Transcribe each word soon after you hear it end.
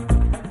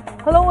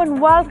Hello and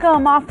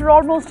welcome. After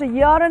almost a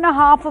year and a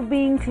half of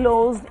being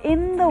closed,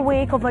 in the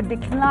wake of a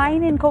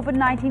decline in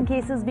COVID-19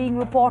 cases being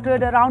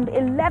reported, around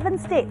 11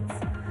 states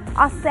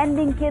are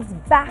sending kids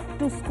back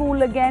to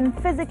school again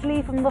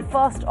physically from the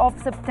 1st of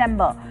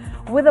September.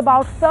 With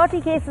about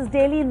 30 cases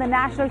daily in the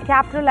national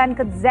capital and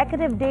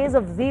consecutive days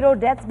of zero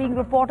deaths being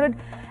reported,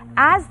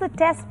 as the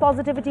test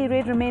positivity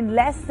rate remained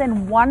less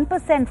than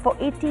 1% for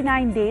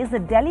 89 days, the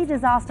Delhi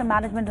Disaster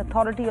Management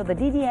Authority, or the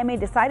DDMA,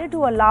 decided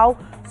to allow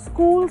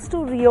schools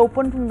to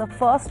reopen from the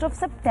 1st of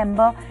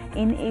September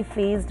in a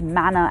phased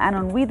manner. And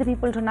on We the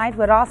People tonight,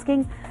 we're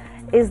asking,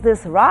 is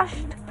this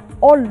rushed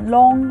or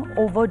long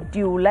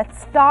overdue? Let's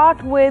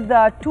start with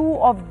two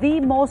of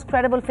the most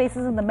credible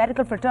faces in the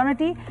medical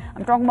fraternity.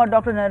 I'm talking about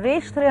Dr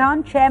Naresh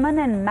Trehan, Chairman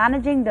and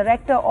Managing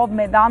Director of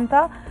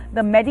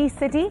Medanta-The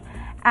Medicity,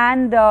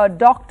 and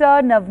Dr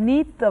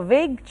Naveet, the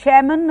WIG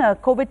Chairman,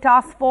 COVID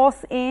Task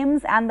Force,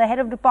 AIIMS, and the Head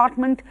of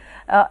Department,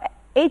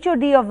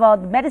 HOD of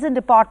the Medicine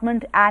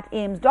Department at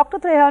AIIMS. Dr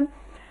Trehan,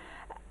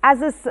 as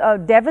this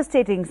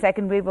devastating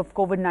second wave of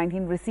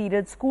COVID-19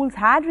 receded, schools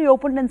had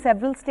reopened in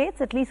several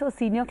states, at least for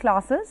senior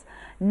classes.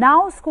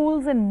 Now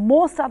schools in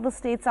most other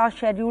states are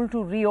scheduled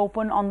to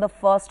reopen on the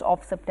 1st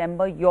of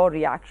September. Your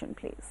reaction,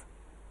 please.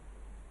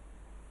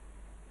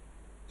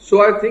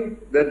 So I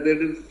think that there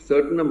is a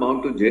certain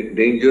amount of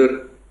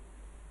danger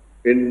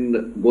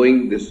in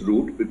going this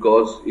route,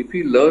 because if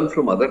we learn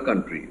from other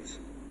countries,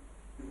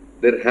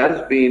 there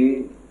has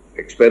been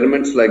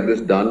experiments like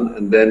this done,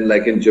 and then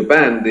like in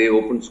Japan, they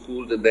opened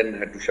schools and then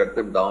had to shut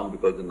them down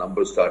because the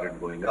numbers started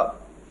going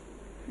up.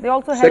 They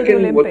also held the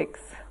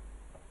Olympics.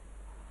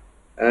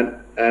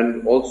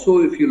 And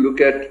also if you look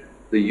at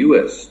the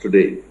US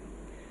today,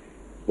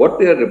 what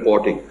they are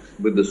reporting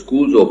with the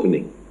schools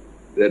opening,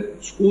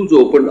 that schools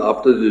opened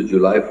after the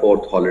July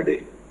 4th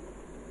holiday.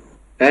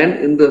 And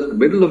in the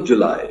middle of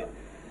July,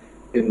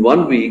 in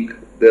 1 week,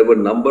 there were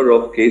number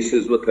of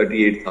cases were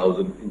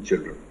 38,000 in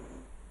children.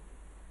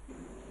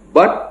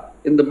 But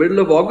in the middle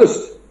of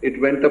August,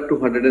 it went up to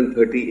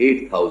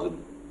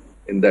 138,000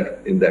 in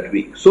that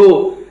week.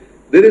 So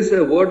there is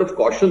a word of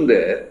caution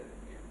there,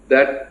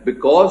 that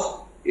because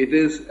it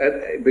is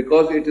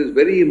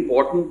very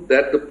important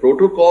that the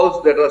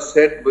protocols that are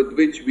set with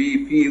which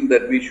we feel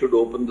that we should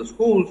open the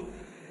schools,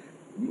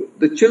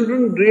 the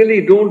children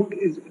really don't,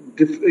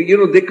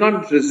 they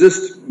can't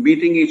resist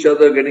meeting each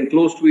other, getting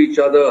close to each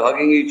other,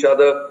 hugging each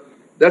other.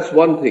 That's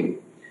one thing.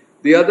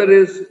 The other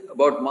is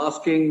about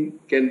masking.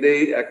 Can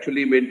they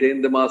actually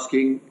maintain the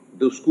masking?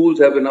 Do schools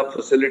have enough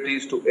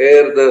facilities to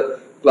air the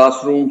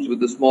classrooms with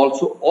the small?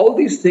 So all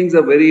these things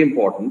are very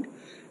important.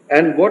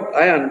 And what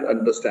I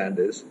understand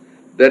is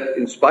that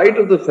in spite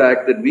of the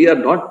fact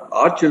that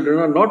our children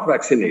are not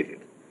vaccinated,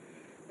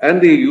 and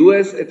the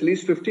US, at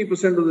least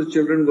 50% of the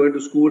children going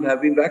to school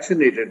have been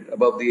vaccinated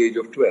above the age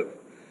of 12.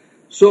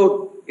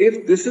 So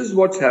if this is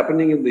what's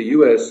happening in the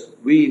US,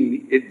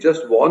 it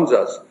just warns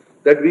us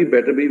that we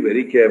better be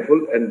very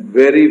careful and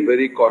very,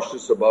 very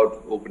cautious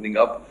about opening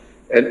up.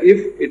 And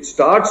if it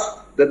starts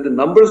that the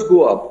numbers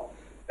go up,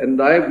 and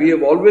we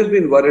have always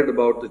been worried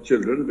about the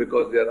children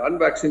because they are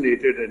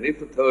unvaccinated, and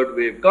if a third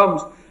wave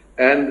comes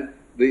and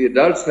the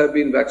adults have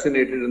been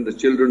vaccinated and the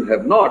children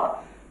have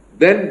not,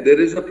 then there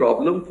is a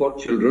problem for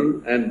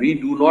children, and we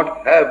do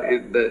not have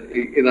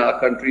in our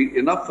country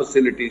enough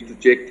facilities to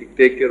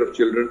take care of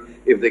children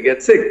if they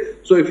get sick.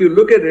 So if you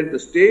look at it, the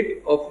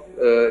state of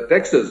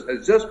Texas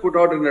has just put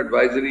out an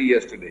advisory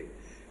yesterday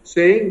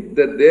saying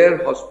that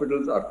their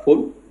hospitals are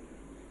full.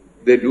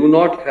 They do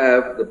not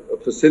have the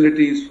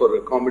facilities for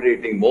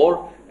accommodating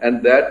more,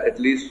 and that at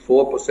least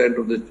 4%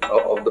 of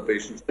the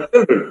patients are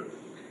children.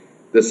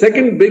 The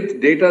second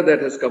big data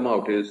that has come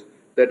out is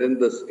that in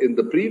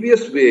the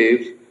previous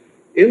waves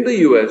in the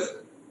US,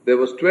 there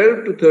was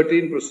 12 to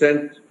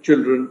 13%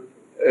 children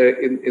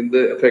in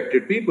the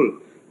affected people.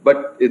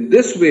 But in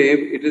this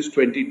wave, it is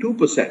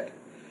 22%.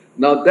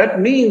 Now,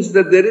 that means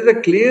that there is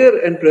a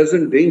clear and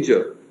present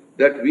danger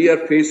that we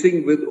are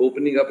facing with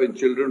opening up in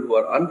children who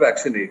are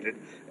unvaccinated.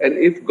 And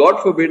if, God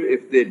forbid,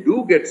 if they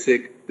do get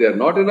sick, there are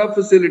not enough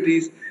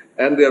facilities,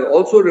 and they are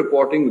also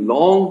reporting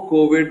long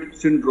COVID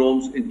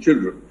syndromes in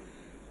children.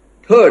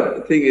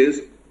 Third thing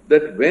is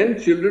that when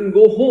children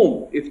go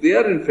home, if they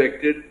are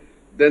infected,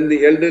 then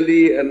the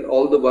elderly and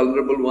all the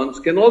vulnerable ones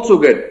can also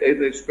get,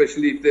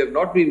 especially if they have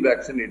not been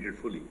vaccinated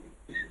fully.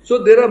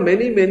 So there are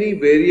many, many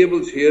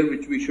variables here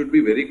which we should be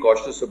very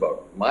cautious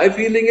about. My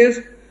feeling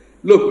is,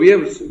 look, we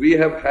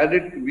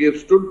have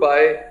stood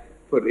by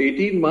for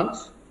 18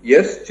 months.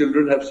 Yes,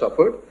 children have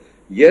suffered.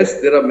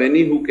 Yes, there are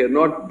many who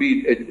cannot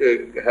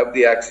have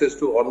the access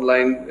to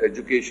online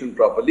education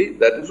properly.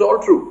 That is all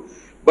true.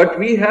 But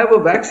we have a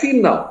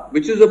vaccine now,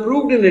 which is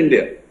approved in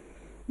India.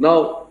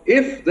 Now,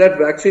 if that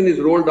vaccine is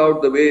rolled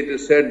out the way it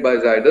is said by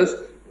Zydus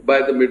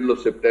by the middle of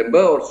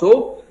September or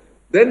so,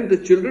 then the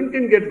children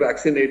can get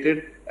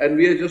vaccinated, and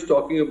we are just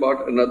talking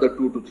about another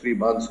 2 to 3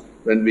 months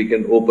when we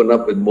can open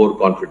up with more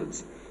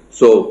confidence.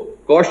 So,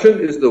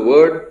 caution is the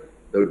word.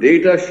 The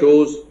data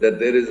shows that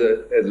there is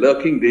a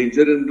lurking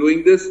danger in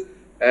doing this,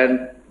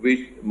 and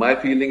my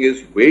feeling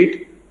is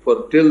wait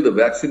for till the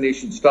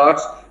vaccination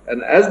starts.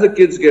 And as the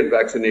kids get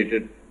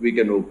vaccinated, we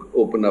can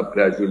open up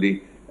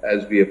gradually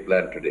as we have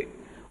planned today.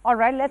 All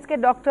right, let's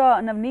get Dr.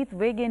 Naveet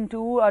Vig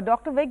into.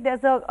 Dr. Vig,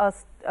 there's a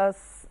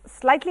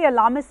slightly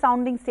alarmist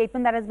sounding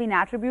statement that has been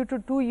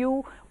attributed to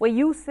you, where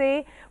you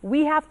say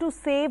we have to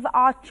save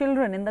our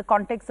children in the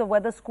context of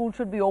whether school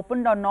should be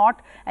opened or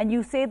not, and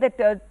you say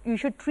that you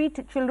should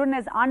treat children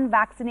as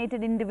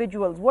unvaccinated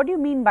individuals. What do you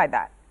mean by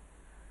that?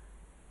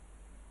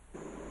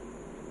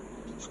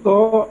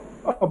 So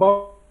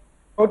about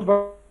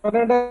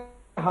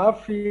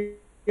 1.5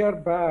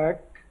 years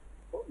back,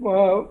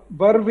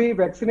 were we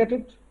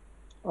vaccinated?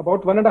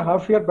 About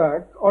 1.5 years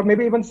back, or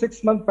maybe even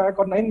 6 months back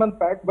or 9 months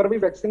back, were we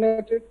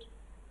vaccinated?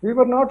 We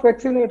were not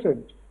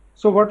vaccinated.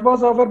 So what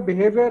was our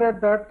behavior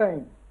at that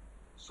time?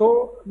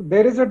 So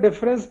there is a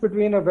difference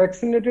between a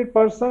vaccinated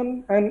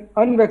person and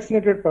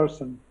unvaccinated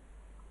person.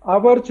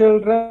 Our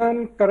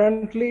children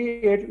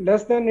currently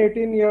less than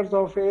 18 years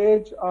of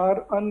age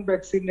are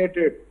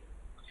unvaccinated.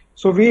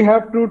 So we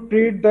have to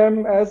treat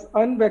them as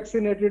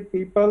unvaccinated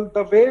people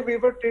the way we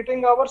were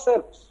treating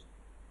ourselves.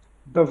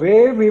 The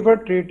way we were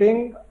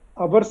treating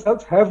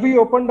ourselves. Have we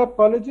opened up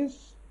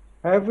colleges?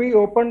 Have we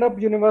opened up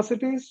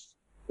universities?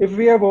 If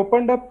we have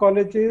opened up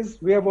colleges,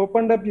 we have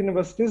opened up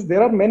universities,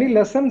 there are many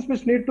lessons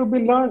which need to be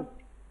learned.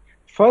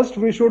 First,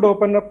 we should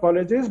open up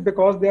colleges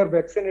because they are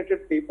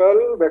vaccinated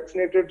people,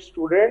 vaccinated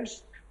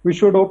students. We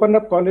should open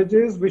up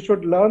colleges. We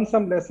should learn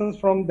some lessons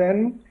from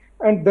them.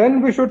 And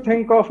then we should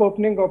think of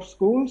opening of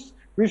schools.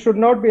 We should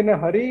not be in a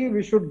hurry.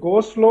 We should go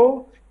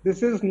slow.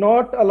 This is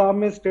not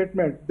alarmist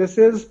statement. This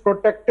is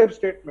protective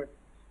statement.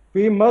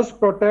 We must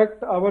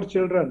protect our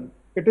children.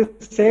 It is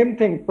same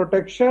thing.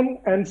 Protection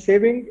and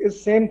saving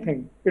is same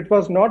thing. It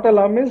was not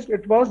alarmist.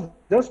 It was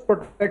just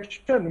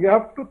protection. We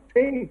have to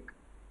think.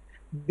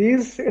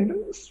 These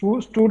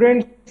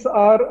students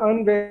are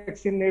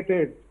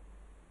unvaccinated.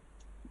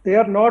 They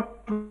are not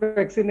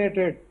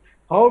vaccinated.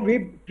 How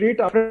we treat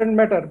our friend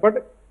matter.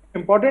 But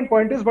important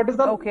point is what is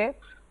the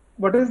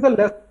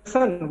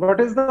lesson? What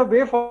is the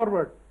way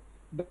forward?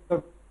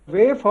 The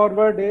way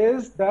forward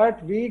is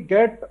that we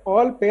get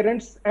all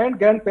parents and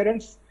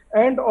grandparents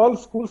and all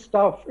school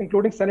staff,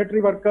 including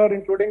sanitary worker,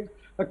 including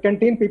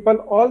canteen people,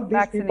 all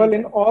these people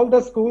in all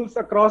the schools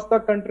across the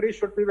country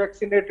should be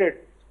vaccinated.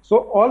 So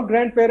all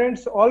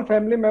grandparents, all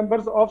family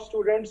members of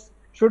students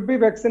should be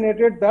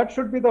vaccinated. That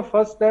should be the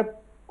first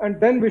step, and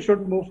then we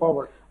should move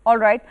forward. All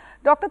right.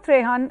 Dr.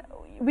 Trehan,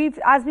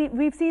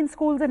 we've seen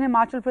schools in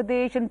Himachal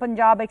Pradesh and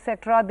Punjab,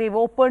 etc. They've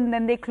opened,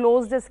 then they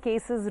closed as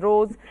cases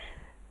rose.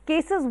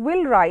 Cases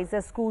will rise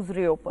as schools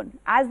reopen,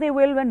 as they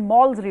will when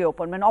malls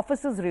reopen, when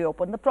offices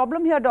reopen. The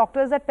problem here,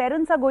 doctor, is that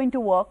parents are going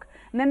to work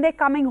and then they're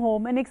coming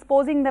home and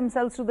exposing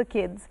themselves to the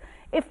kids.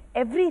 If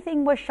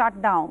everything was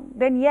shut down,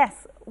 then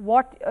yes,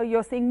 what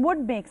you're saying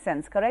would make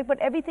sense, correct? But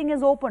everything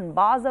is open.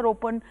 Bars are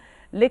open,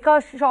 liquor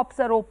shops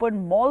are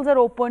open, malls are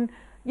open,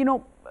 you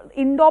know,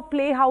 indoor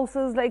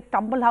playhouses like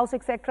Tumble House,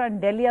 etc. in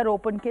Delhi are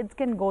open. Kids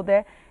can go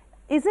there.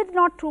 Is it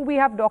not true we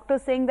have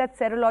doctors saying that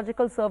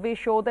serological surveys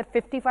show that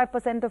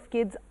 55% of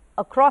kids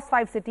across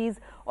 5 cities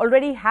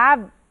already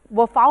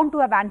were found to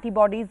have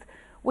antibodies,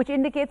 which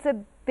indicates that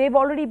they've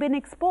already been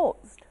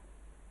exposed?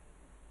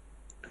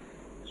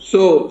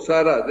 So,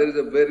 Sarah, there is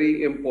a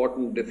very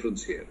important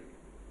difference here.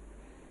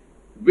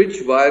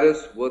 Which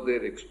virus were they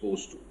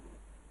exposed to?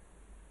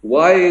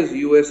 Why is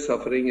US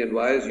suffering and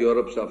why is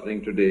Europe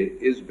suffering today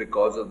is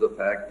because of the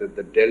fact that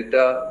the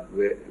Delta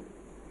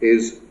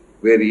is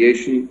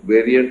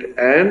variant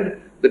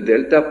and the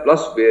Delta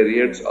plus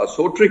variants are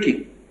so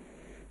tricky.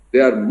 They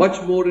are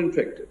much more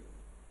infective.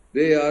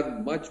 They are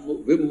much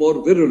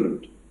more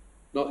virulent.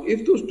 Now,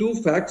 if those two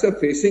facts are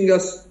facing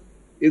us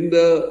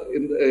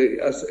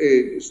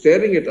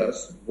staring at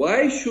us,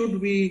 why should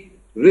we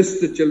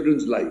risk the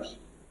children's lives?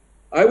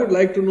 I would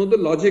like to know the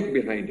logic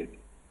behind it.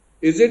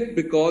 Is it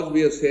because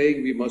we are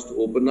saying we must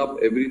open up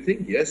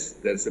everything? Yes,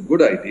 that's a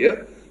good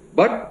idea,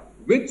 but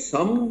with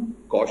some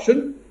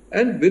caution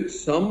and with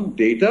some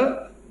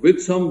data,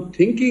 with some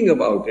thinking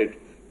about it.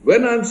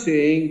 When I'm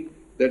saying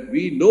that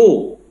we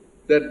know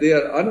that they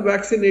are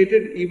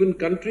unvaccinated, even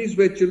countries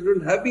where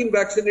children have been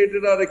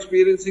vaccinated are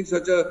experiencing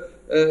such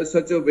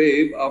a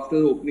wave after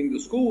opening the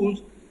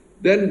schools,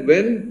 then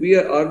when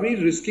are we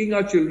risking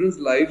our children's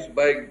lives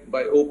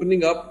by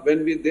opening up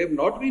when they have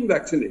not been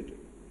vaccinated?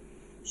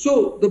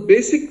 So the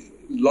basic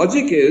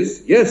logic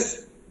is,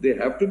 yes, they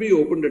have to be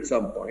opened at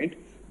some point,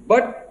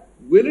 but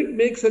will it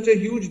make such a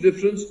huge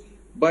difference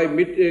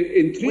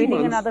in 3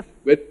 months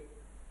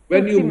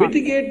when you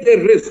mitigate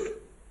their risk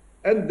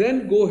and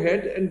then go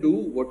ahead and do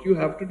what you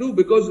have to do?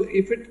 Because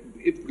if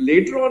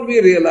later on we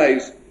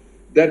realize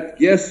that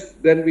yes,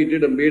 then we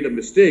made a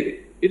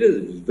mistake, it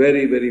is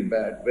very, very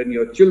bad. When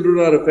your children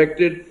are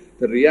affected,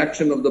 the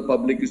reaction of the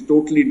public is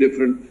totally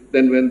different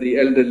than when the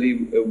elderly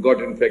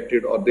got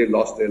infected or they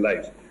lost their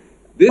lives.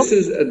 This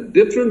is a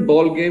different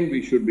ball game.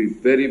 We should be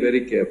very,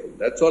 very careful.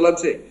 That's all I'm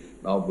saying.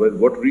 Now,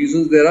 what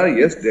reasons there are?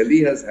 Yes,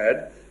 Delhi has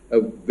had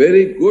a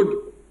very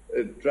good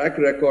track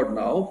record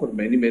now for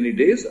many, many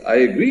days. I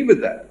agree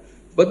with that.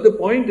 But the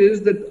point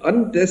is that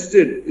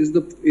untested is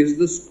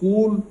the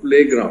school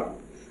playground.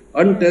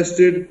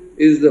 Untested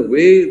is the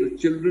way the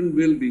children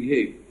will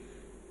behave.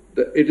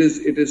 It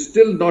is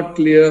still not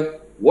clear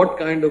what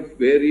kind of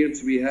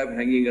variants we have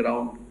hanging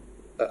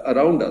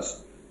around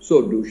us.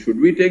 So should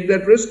we take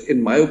that risk?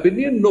 In my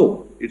opinion,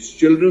 no. Its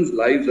children's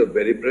lives are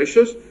very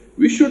precious.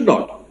 We should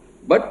not.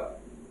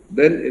 But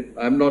then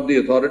I'm not the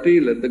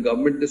authority. Let the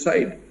government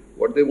decide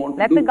what they want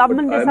to do. Let the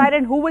government decide,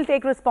 and who will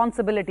take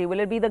responsibility? Will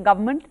it be the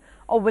government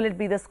or will it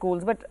be the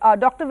schools? But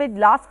Dr. Vij,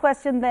 last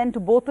question then to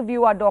both of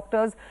you, are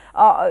doctors.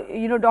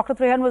 Dr.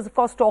 Trehan was of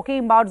course talking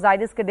about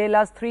Zydus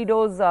Cadella's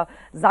 3-dose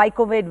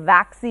Zycovid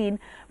vaccine.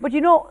 But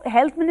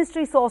health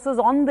ministry sources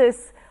on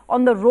this,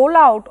 on the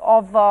rollout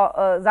of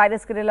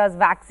Zydus Cadella's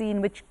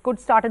vaccine, which could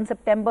start in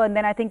September, and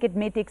then I think it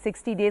may take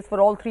 60 days for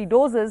all 3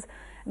 doses.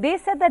 They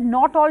said that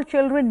not all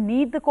children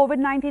need the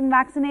COVID-19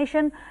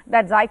 vaccination,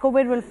 that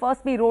Zycovid will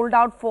first be rolled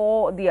out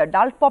for the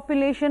adult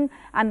population,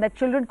 and that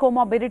children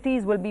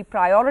comorbidities will be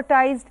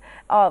prioritized,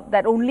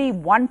 that only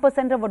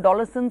 1% of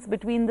adolescents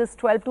between this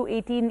 12 to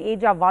 18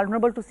 age are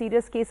vulnerable to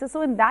serious cases.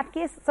 So in that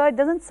case, sir, it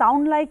doesn't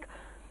sound like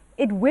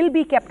it will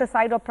be kept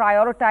aside or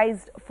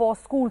prioritized for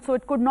school. So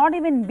it could not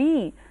even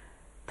be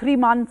 3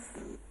 months,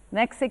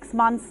 next 6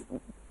 months.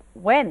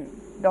 When,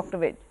 Dr.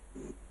 Vij?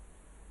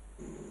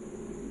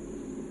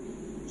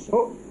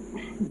 So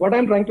what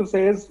I'm trying to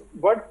say is,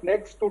 what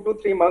next 2 to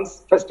 3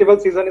 months, festival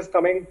season is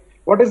coming.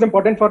 What is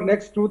important for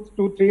next 2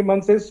 to 3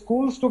 months is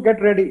schools to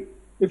get ready.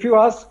 If you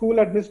ask school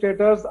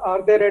administrators,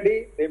 are they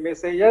ready? They may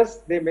say yes,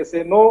 they may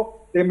say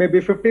no, they may be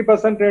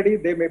 50% ready,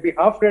 they may be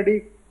half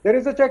ready. There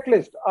is a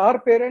checklist. Are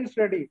parents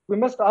ready? We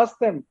must ask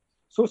them.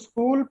 So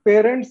school,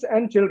 parents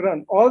and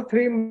children, all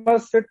three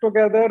must sit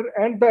together,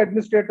 and the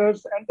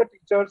administrators and the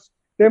teachers,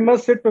 they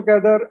must sit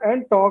together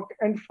and talk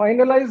and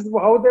finalize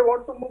how they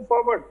want to move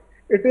forward.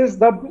 It is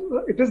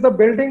the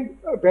building.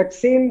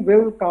 Vaccine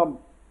will come.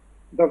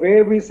 The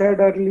way we said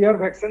earlier,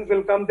 vaccines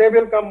will come, they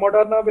will come,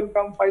 Moderna will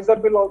come,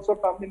 Pfizer will also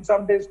come in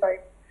some days' time.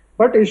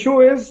 But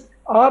issue is,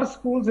 are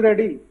schools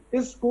ready?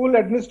 Is school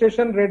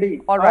administration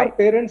ready? All right. Are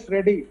parents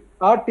ready?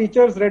 Are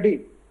teachers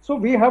ready? So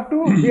we have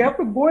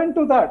to go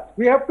into that.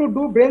 We have to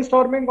do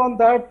brainstorming on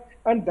that.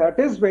 And that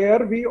is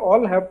where we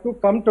all have to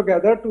come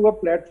together to a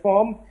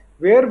platform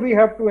where we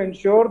have to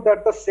ensure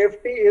that the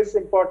safety is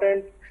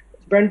important.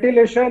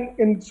 Ventilation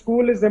in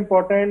school is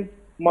important.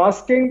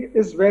 Masking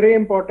is very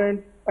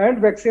important. And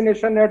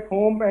vaccination at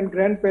home and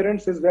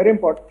grandparents is very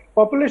important.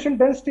 Population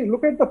density,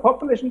 look at the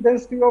population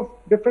density of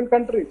different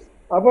countries.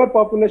 Our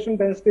population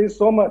density is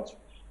so much.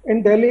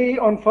 In Delhi,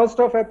 on 1st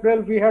of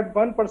April, we had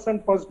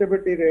 1%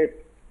 positivity rate.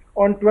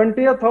 On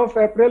 20th of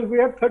April, we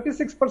had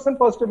 36%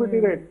 positivity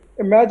rate.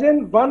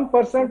 Imagine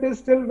 1% is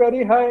still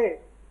very high.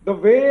 The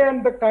way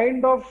and the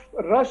kind of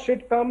rush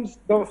it comes,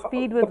 the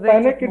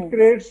panic it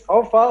creates,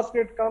 how fast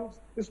it comes,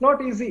 it's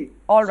not easy.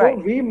 All right.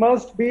 So we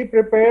must be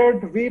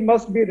prepared, we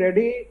must be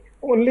ready.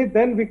 Only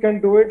then we can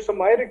do it. So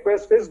my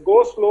request is,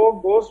 go slow,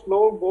 go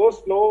slow, go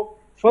slow.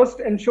 First,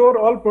 ensure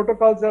all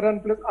protocols are in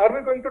place. Are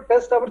we going to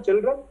test our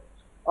children?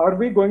 Are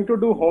we going to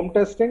do home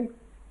testing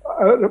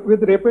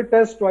with rapid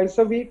tests twice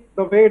a week,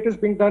 the way it is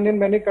being done in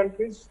many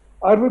countries?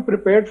 Are we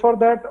prepared for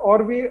that? Or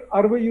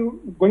are we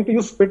going to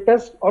use spit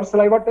test or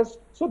saliva test?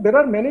 So there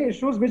are many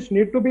issues which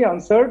need to be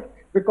answered,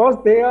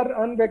 because they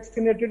are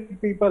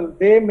unvaccinated people.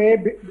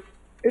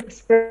 It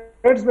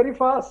spreads very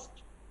fast.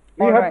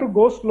 We have to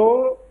go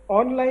slow.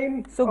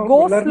 Online. So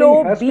go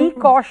slow, be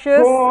cautious.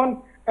 Go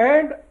on,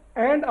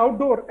 and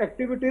outdoor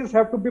activities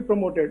have to be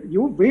promoted.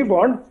 We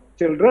want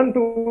children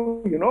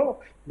to,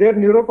 their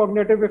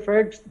neurocognitive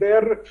effects,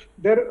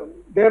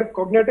 their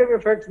cognitive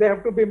effects, they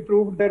have to be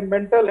improved, their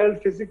mental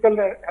health, physical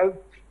health.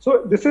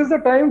 So this is the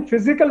time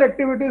physical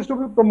activities to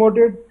be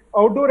promoted,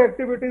 outdoor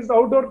activities,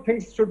 outdoor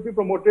things should be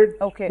promoted.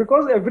 Okay.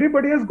 Because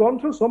everybody has gone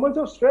through so much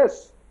of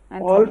stress.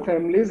 All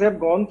families have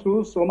gone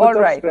through so much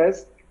of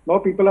stress. Now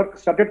people are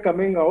started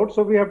coming out,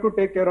 so we have to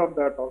take care of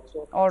that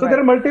also. There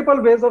are multiple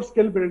ways of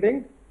skill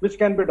building which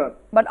can be done.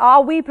 But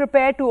are we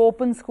prepared to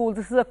open schools?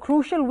 This is a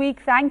crucial week.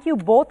 Thank you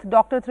both,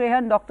 Dr.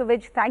 Trehan, Dr.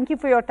 Vij. Thank you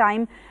for your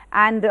time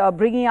and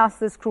bringing us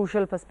this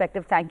crucial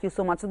perspective. Thank you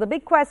so much. So the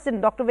big question,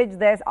 Dr. Vij,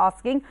 there's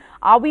asking,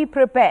 are we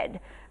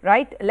prepared?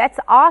 Right? Let's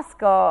ask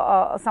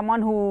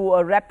someone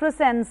who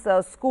represents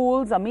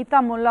schools,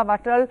 Amita Mullah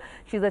Vatal.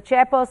 She's a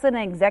chairperson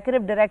and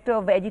executive director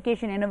of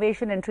education,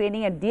 innovation and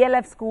training at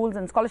DLF schools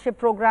and scholarship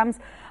programs.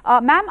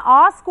 Ma'am,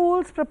 are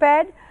schools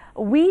prepared?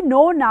 We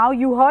know now,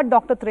 you heard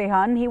Dr.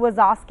 Trehan, he was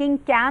asking,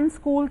 can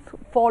schools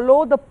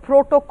follow the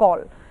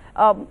protocol?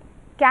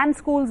 Can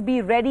schools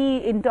be ready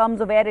in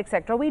terms of air,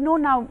 etc.? We know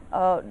now,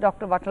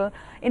 Dr. Vatal,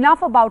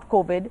 enough about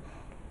COVID.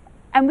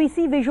 And we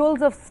see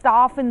visuals of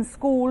staff in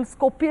schools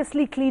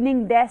copiously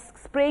cleaning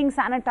desks, spraying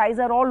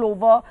sanitizer all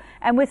over.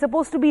 And we're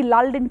supposed to be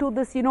lulled into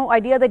this,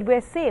 idea that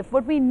we're safe.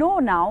 But we know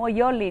now, a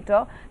year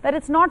later, that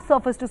it's not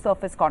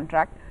surface-to-surface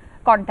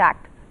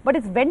contact, but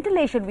it's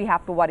ventilation we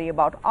have to worry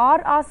about.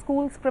 Are our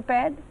schools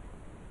prepared?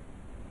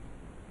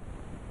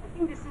 I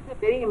think this is a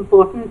very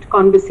important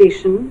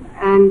conversation.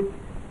 And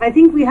I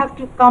think we have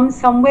to come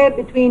somewhere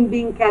between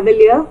being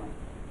cavalier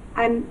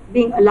and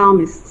being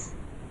alarmists.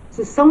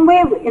 So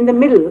somewhere in the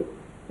middle,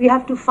 we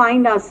have to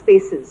find our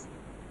spaces.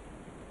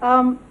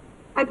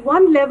 At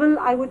one level,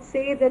 I would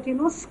say that,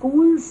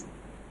 schools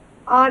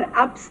are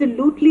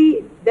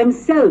absolutely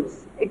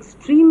themselves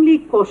extremely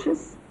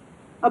cautious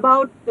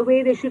about the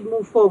way they should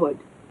move forward.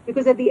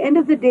 Because at the end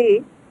of the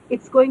day,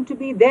 it's going to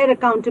be their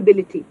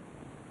accountability.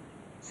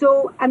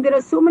 So, and there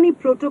are so many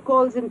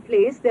protocols in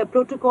place. There are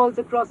protocols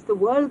across the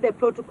world. There are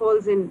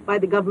protocols by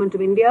the government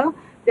of India.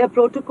 There are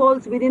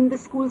protocols within the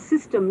school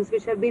systems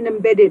which have been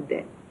embedded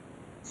there.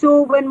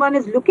 So when one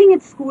is looking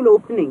at school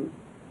opening,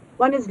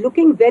 one is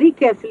looking very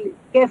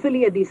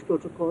carefully at these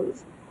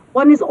protocols.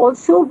 One is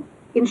also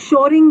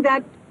ensuring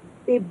that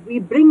we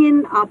bring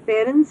in our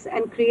parents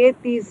and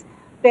create these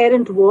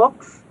parent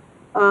walks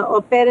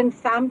or parent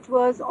fam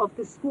tours of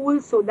the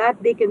school so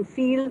that they can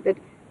feel that,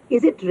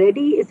 is it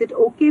ready? Is it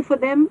okay for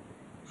them?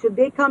 Should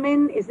they come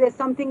in? Is there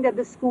something that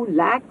the school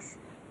lacks?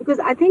 Because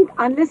I think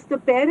unless the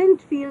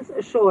parent feels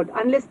assured,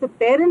 unless the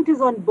parent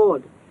is on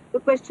board, the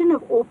question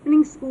of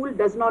opening school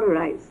does not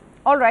arise.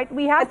 All right,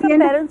 we have some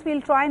parents,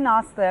 we'll try and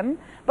ask them.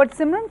 But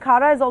Simran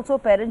Khara is also a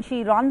parent.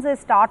 She runs a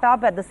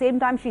startup. At the same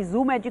time, she's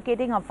Zoom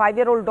educating her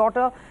 5-year-old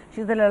daughter.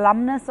 She's an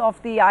alumnus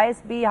of the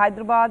ISB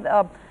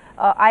Hyderabad,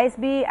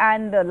 ISB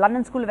and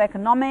London School of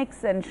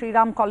Economics and Sri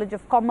Ram College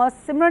of Commerce.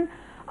 Simran,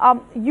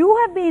 you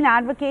have been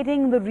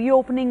advocating the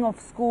reopening of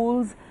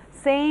schools,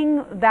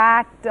 saying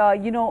that,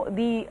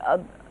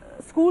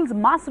 schools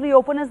must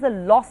reopen as the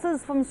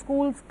losses from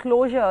schools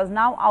closures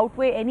now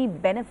outweigh any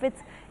benefits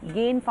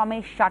gained from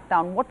a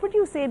shutdown. What would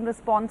you say in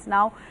response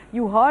now?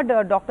 You heard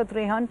Dr.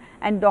 Trehan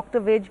and Dr.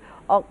 Vij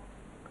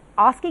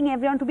asking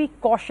everyone to be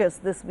cautious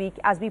this week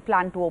as we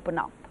plan to open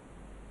up.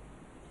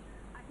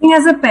 I think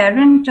as a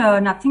parent,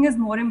 nothing is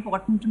more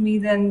important to me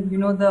than,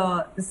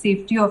 the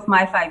safety of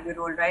my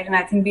 5-year-old, right? And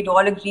I think we'd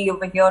all agree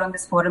over here on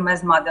this forum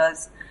as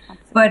mothers.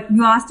 Absolutely. But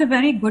you asked a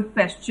very good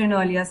question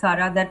earlier,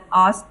 Sarah, that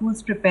are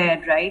schools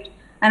prepared, right?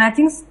 And I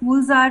think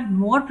schools are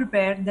more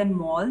prepared than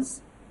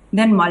malls,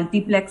 than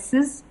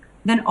multiplexes,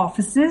 than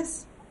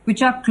offices,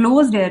 which are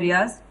closed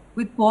areas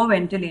with poor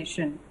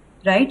ventilation,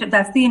 right?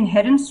 That's the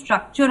inherent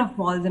structure of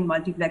malls and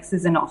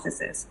multiplexes and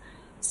offices.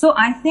 So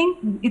I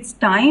think it's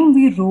time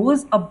we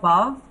rose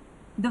above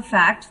the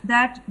fact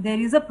that there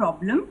is a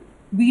problem.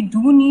 We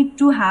do need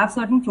to have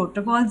certain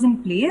protocols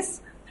in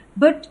place,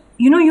 but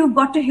you've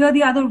got to hear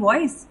the other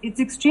voice. It's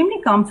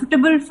extremely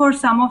comfortable for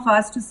some of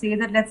us to say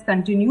that let's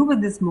continue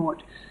with this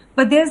mode.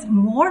 But there's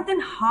more than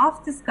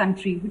half this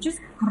country, which is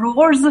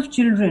crores of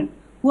children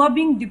who are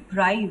being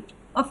deprived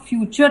of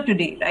future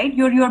today, right?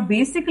 You're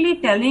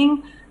basically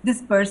telling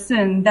this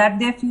person that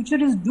their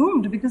future is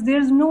doomed because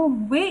there's no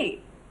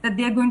way that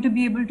they're going to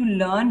be able to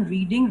learn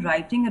reading,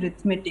 writing,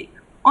 arithmetic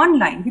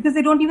online because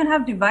they don't even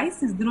have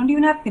devices, they don't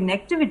even have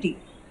connectivity.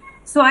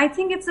 So I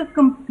think it's a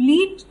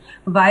complete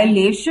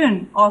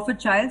violation of a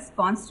child's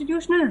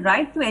constitutional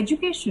right to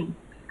education.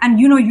 And,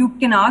 you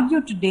can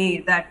argue today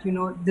that,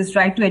 this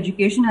right to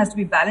education has to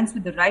be balanced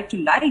with the right to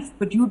life,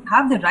 but you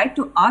have the right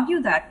to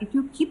argue that if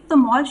you keep the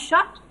mall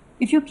shut,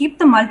 if you keep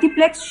the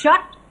multiplex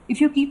shut, if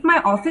you keep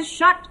my office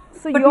shut,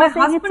 so but my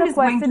husband is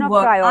going to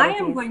work, I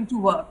am going to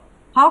work.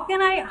 How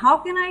can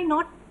I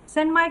not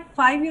send my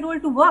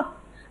 5-year-old to work?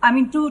 I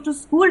mean, to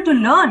school to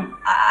learn.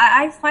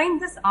 I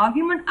find this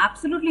argument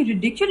absolutely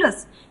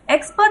ridiculous.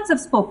 Experts have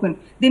spoken.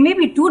 There may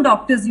be 2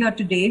 doctors here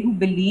today who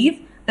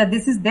believe that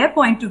this is their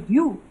point of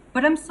view.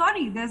 But I'm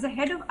sorry, there's a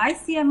head of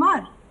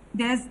ICMR.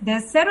 There's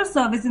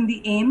seroservice in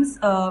the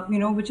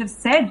AIIMS, which have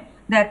said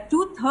that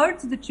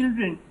 2/3 of the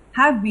children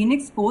have been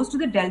exposed to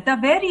the Delta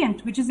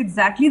variant, which is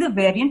exactly the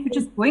variant which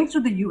is going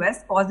through the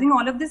US, causing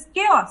all of this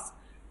chaos.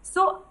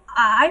 So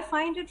I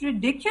find it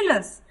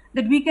ridiculous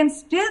that we can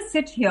still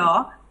sit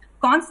here,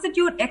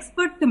 constitute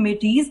expert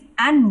committees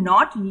and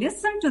not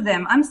listen to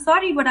them. I'm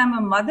sorry, but I'm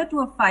a mother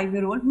to a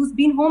 5-year-old who's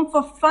been home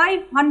for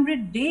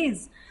 500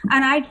 days.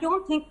 And I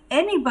don't think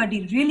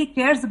anybody really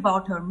cares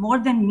about her more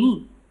than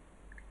me.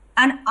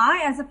 And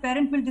I, as a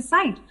parent, will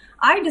decide.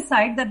 I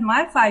decide that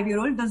my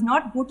 5-year-old does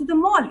not go to the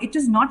mall. It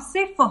is not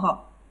safe for her.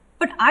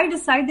 But I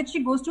decide that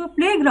she goes to a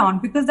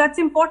playground because that's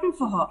important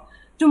for her.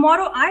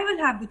 Tomorrow, I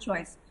will have the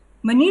choice.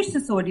 Manish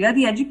Sisodia,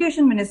 the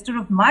education minister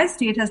of my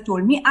state, has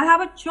told me I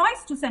have a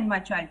choice to send my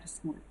child to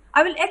school.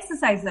 I will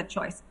exercise that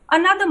choice.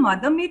 Another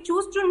mother may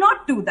choose to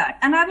not do that,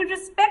 and I will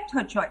respect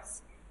her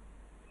choice.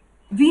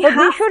 But we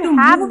should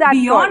have that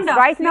choice.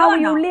 Right now,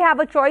 we only have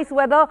a choice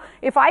whether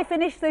if I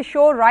finish the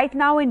show right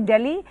now in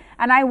Delhi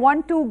and I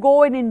want to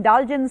go and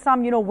indulge in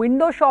some,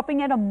 window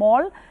shopping at a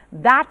mall,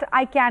 that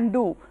I can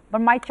do.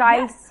 But my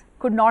child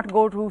could not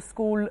go to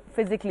school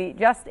physically.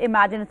 Just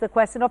imagine, it's a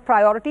question of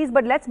priorities.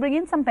 But let's bring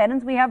in some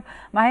parents. We have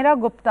Mahira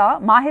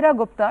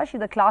Gupta.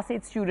 She's a class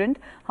 8 student.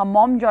 Her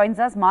mom joins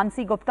us,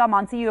 Mansi Gupta.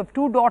 Mansi, you have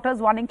 2 daughters,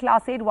 one in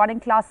class 8, one in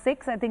class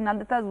 6. I think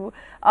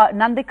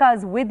Nandika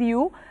is with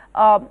you.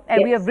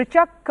 And we have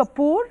Richa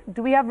Kapoor.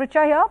 Do we have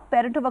Richa here?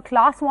 Parent of a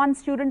class 1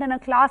 student and a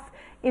class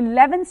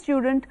 11th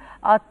student,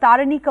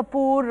 Tarani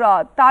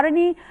Kapoor.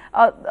 Tarani,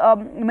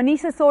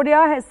 Manish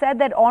Sisodia has said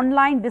that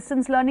online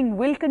distance learning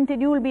will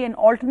continue, will be an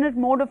alternate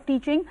mode of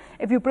teaching.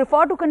 If you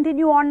prefer to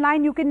continue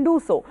online, you can do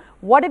so.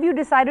 What have you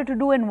decided to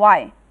do and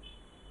why?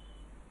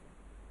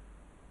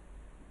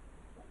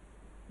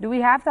 Do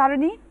we have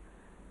Tarani?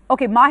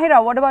 Okay,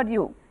 Mahira, what about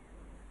you?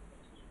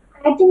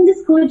 I think the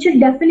school should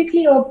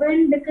definitely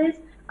open because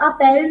our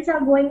parents are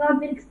going out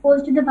being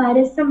exposed to the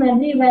virus from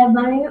everywhere.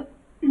 Why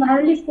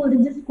only schools?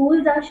 If the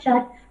schools are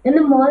shut, then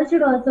the malls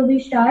should also be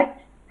shut.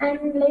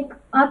 And like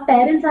our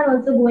parents are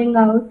also going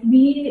out.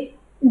 We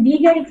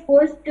get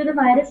exposed to the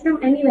virus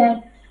from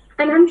anywhere.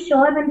 And I'm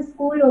sure when the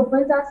school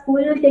opens, our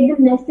school will take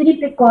the necessary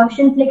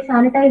precautions like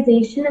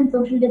sanitization and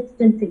social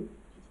distancing.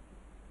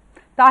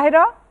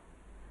 Tahira?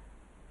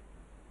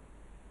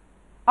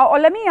 Or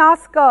let me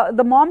ask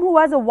the mom who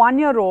has a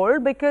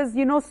 1-year-old, because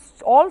you know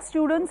all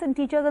students and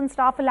teachers and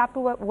staff will have to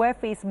wear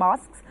face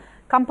masks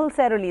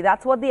compulsorily.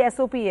 That's what the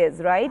SOP is,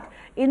 right?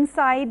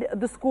 Inside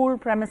the school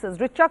premises.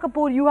 Richa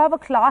Kapoor, you have a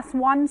class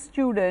 1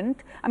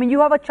 student. I mean,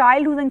 you have a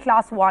child who's in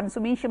class 1. So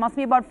means she must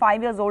be about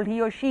 5 years old, he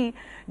or she.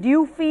 Do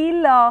you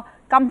feel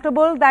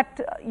comfortable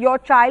that your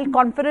child,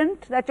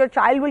 confident that your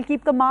child will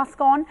keep the mask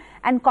on,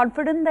 and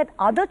confident that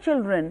other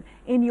children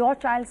in your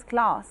child's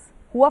class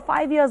who are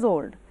 5 years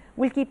old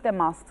will keep their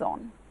masks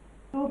on?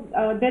 So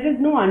there is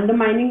no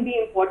undermining the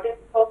importance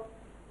of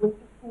going to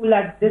school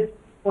at this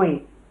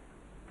point.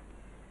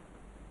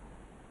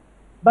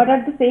 But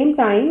at the same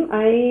time,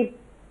 I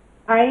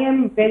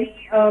am very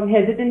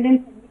hesitant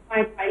in sending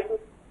my child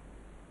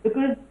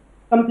because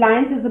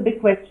compliance is a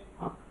big question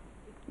mark.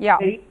 Yeah.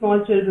 Very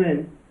small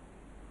children.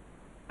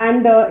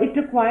 And it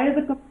requires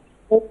a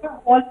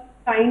overall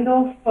kind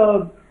of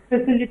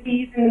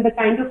facilities and the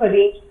kind of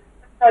arrangements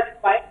that are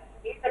required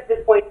at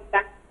this point in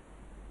time.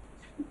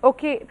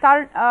 Okay,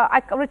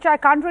 Richa, I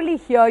can't really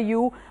hear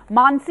you.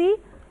 Mansi,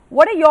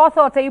 what are your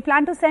thoughts? Are you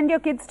planning to send your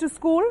kids to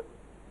school?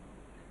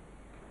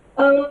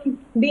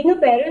 Being a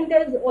parent,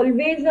 there's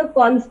always a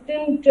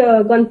constant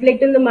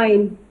conflict in the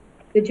mind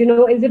that, you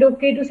know, is it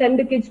okay to send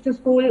the kids to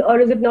school or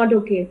is it not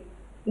okay?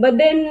 But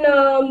then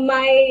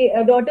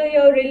my daughter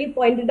here really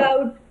pointed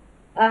out,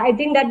 I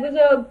think that was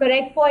a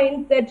correct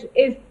point, that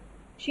if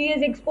she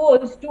is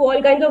exposed to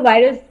all kinds of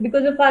virus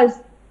because of us,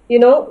 you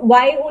know,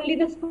 why only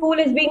the school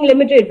is being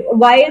limited?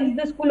 Why is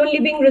the school only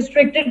being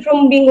restricted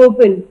from being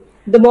open?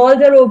 The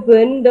malls are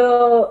open,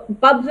 the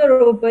pubs are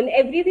open,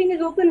 everything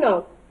is open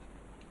now.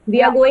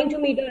 We are going to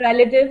meet our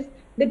relatives,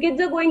 the kids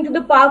are going to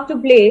the park to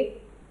play,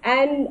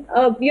 and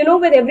you know,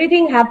 with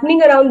everything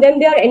happening around them,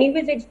 they are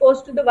anyways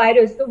exposed to the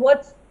virus. So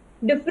what's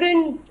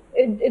different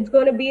it's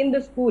going to be in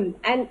the school?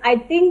 And I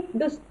think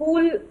the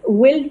school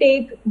will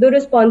take the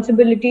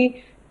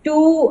responsibility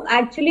to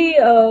actually,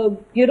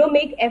 you know,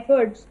 make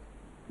efforts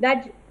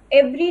that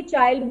every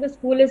child in the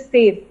school is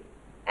safe.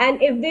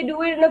 And if they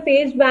do it in a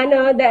phased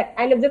manner,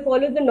 and if they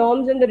follow the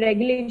norms and the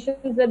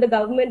regulations that the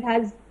government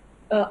has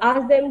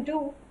asked them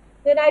to,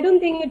 then I don't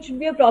think it should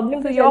be a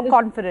problem. So you're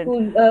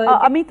confident.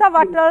 Amita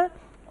Vatal,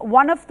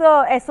 one of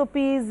the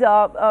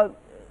SOPs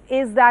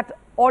is that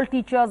all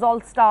teachers,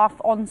 all staff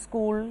in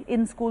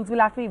schools will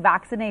have to be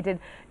vaccinated.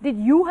 Did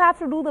you have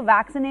to do the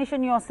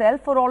vaccination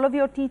yourself for all of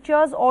your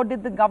teachers, or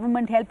did the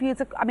government help you?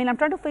 I mean, I'm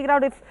trying to figure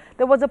out if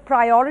there was a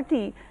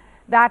priority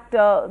that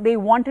they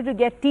wanted to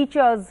get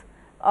teachers,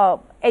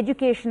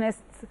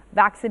 educationists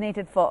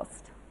vaccinated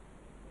first.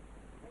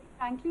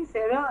 Frankly,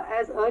 Sarah,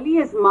 as early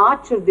as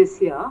March of this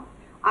year,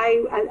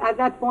 at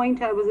that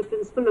point, I was a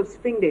principal of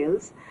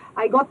Springdale's.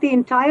 I got the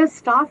entire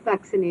staff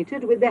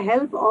vaccinated with the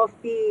help of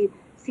the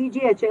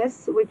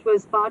CGHS, which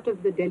was part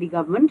of the Delhi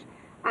government.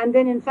 And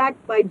then, in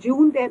fact, by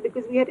June,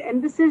 because we had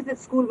envisaged that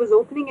school was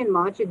opening in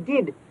March, it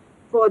did,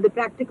 for the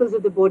practicals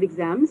of the board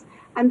exams.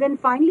 And then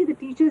finally, the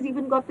teachers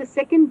even got the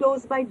second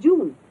dose by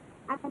June.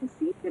 And I'm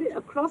seeing that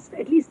across,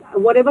 at least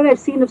whatever I've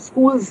seen of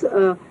schools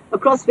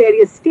across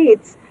various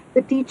states,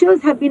 the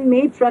teachers have been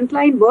made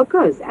frontline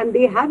workers and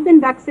they have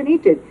been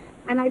vaccinated.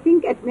 And I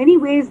think at many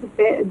ways,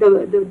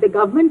 the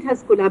government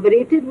has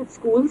collaborated with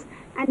schools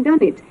and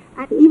done it.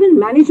 And even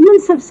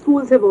managements of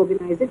schools have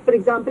organized it. For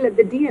example, at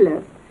the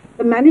DLF,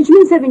 the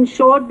managements have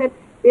ensured that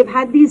they've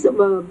had these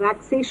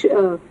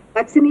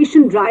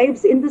vaccination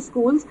drives in the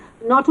schools,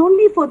 not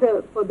only for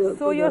the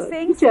so you're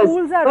saying teachers,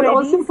 schools are but ready,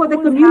 also for the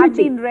schools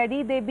community. Have been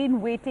ready, they've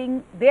been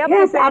waiting, they are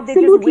yes, prepared,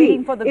 absolutely. they're just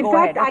waiting for the in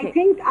go-ahead. fact,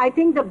 Okay. I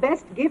think the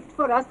best gift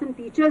for us on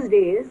Teachers'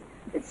 Day is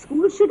that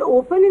schools should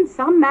open in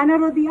some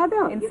manner or the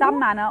other. In some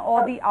manner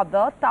or the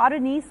other.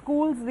 Tarani,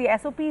 schools, the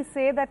SOPs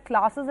say that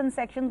classes and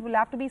sections will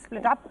have to be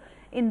split up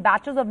in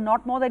batches of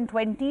not more than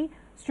 20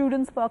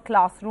 students per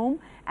classroom,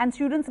 and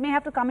students may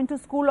have to come into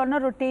school on a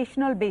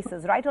rotational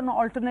basis, right, on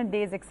alternate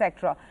days,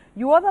 etc.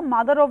 You are the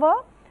mother of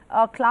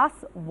a class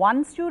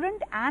 1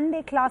 student and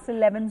a class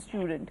 11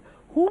 student.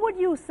 Who would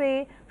you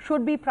say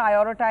should be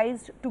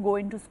prioritized to go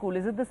into school?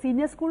 Is it the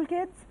senior school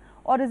kids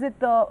or is it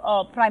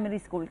the primary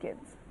school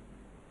kids?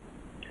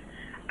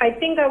 I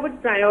think I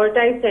would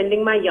prioritize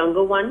sending my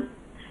younger one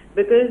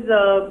because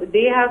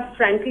they have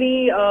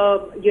frankly,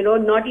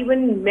 not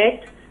even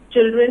met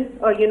children,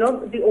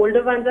 the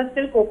older ones are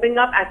still coping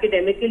up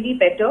academically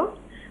better.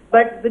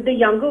 But with the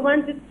younger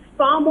ones, it's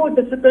far more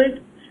difficult.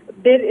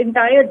 Their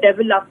entire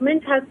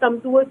development has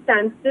come to a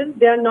standstill.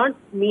 They are not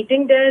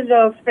meeting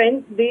their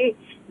friends. They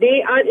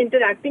are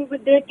interacting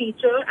with their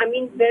teacher. I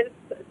mean, there's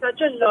such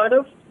a lot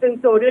of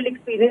sensorial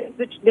experience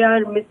which they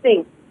are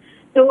missing.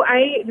 So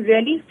I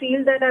really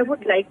feel that I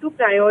would like to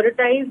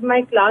prioritize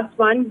my class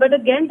 1. But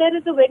again, there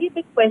is a very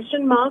big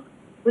question mark,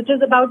 which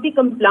is about the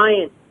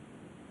compliance.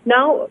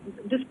 Now,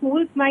 the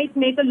schools might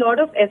make a lot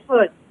of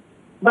effort,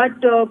 but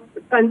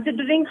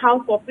considering how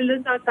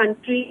populous our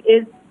country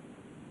is,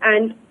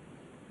 and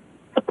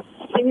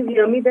can you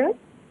hear me there?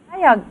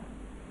 Yeah.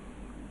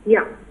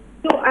 Yeah.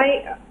 So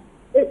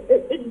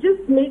it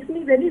just makes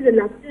me very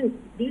reluctant.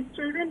 These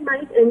children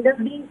might end up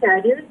being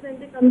carriers when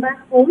they come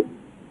back home,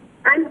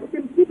 and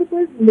simply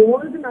because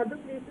malls and other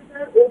places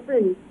are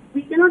open,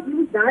 we cannot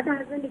use that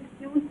as an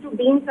excuse to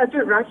be in such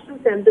a rush to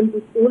send them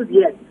to schools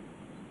yet.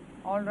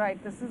 All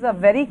right, this is a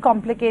very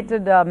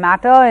complicated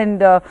matter,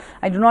 and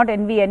I do not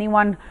envy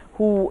anyone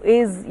who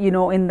is,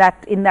 in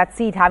that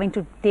seat having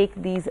to take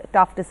these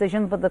tough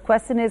decisions. But the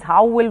question is,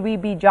 how will we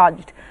be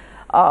judged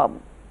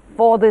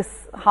for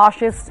this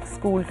harshest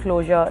school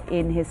closure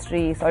in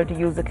history? Sorry to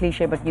use the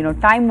cliche, but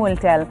time will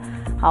tell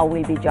how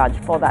we'll be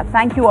judged for that.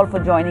 Thank you all for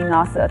joining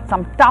us.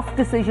 Some tough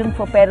decisions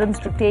for parents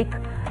to take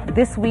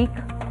this week.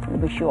 We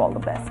wish you all the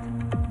best.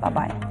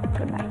 Bye-bye.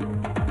 Good night.